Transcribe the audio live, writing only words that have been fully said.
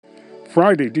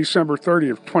Friday, December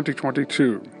 30th,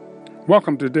 2022.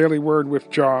 Welcome to Daily Word with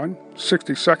John,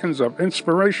 60 seconds of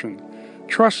inspiration.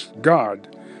 Trust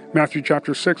God. Matthew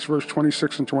chapter 6, verse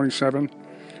 26 and 27.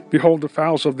 Behold the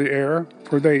fowls of the air,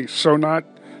 for they sow not,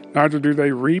 neither do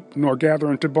they reap, nor gather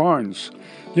into barns.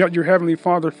 Yet your heavenly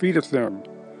Father feedeth them.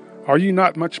 Are ye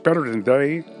not much better than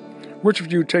they? Which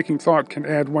of you, taking thought, can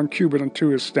add 1 cubit unto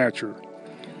his stature?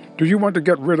 Do you want to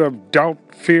get rid of doubt,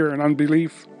 fear, and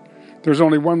unbelief? There's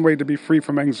only one way to be free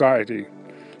from anxiety.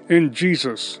 In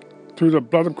Jesus, through the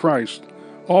blood of Christ,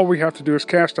 all we have to do is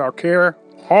cast our care,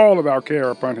 all of our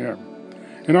care, upon Him.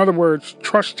 In other words,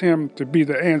 trust Him to be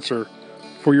the answer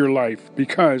for your life,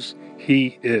 because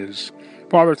He is.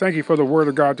 Father, thank you for the Word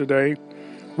of God today.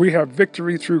 We have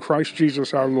victory through Christ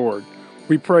Jesus our Lord.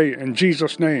 We pray in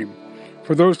Jesus' name.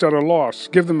 For those that are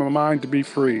lost, give them a mind to be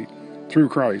free through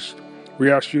Christ.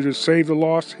 We ask you to save the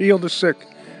lost, heal the sick,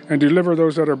 and deliver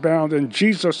those that are bound. In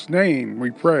Jesus' name we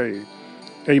pray.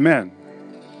 Amen.